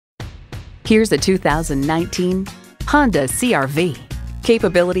Here's a 2019 Honda CR-V.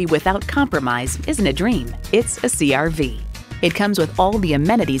 Capability without compromise isn't a dream, it's a CR-V. It comes with all the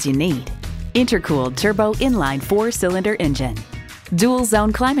amenities you need. Intercooled turbo inline 4-cylinder engine, dual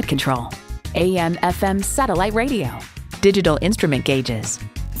zone climate control, AM/FM satellite radio, digital instrument gauges,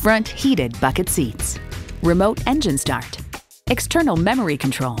 front heated bucket seats, remote engine start, external memory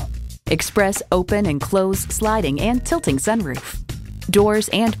control, express open and close sliding and tilting sunroof, doors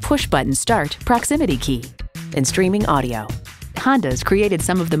and push-button start proximity key, and streaming audio. Honda's created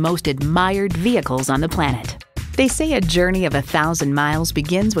some of the most admired vehicles on the planet. They say a journey of 1,000 miles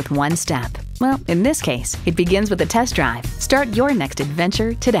begins with one step. Well, in this case, it begins with a test drive. Start your next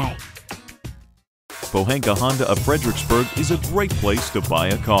adventure today. Pohanka Honda of Fredericksburg is a great place to buy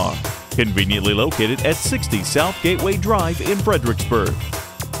a car. Conveniently located at 60 South Gateway Drive in Fredericksburg.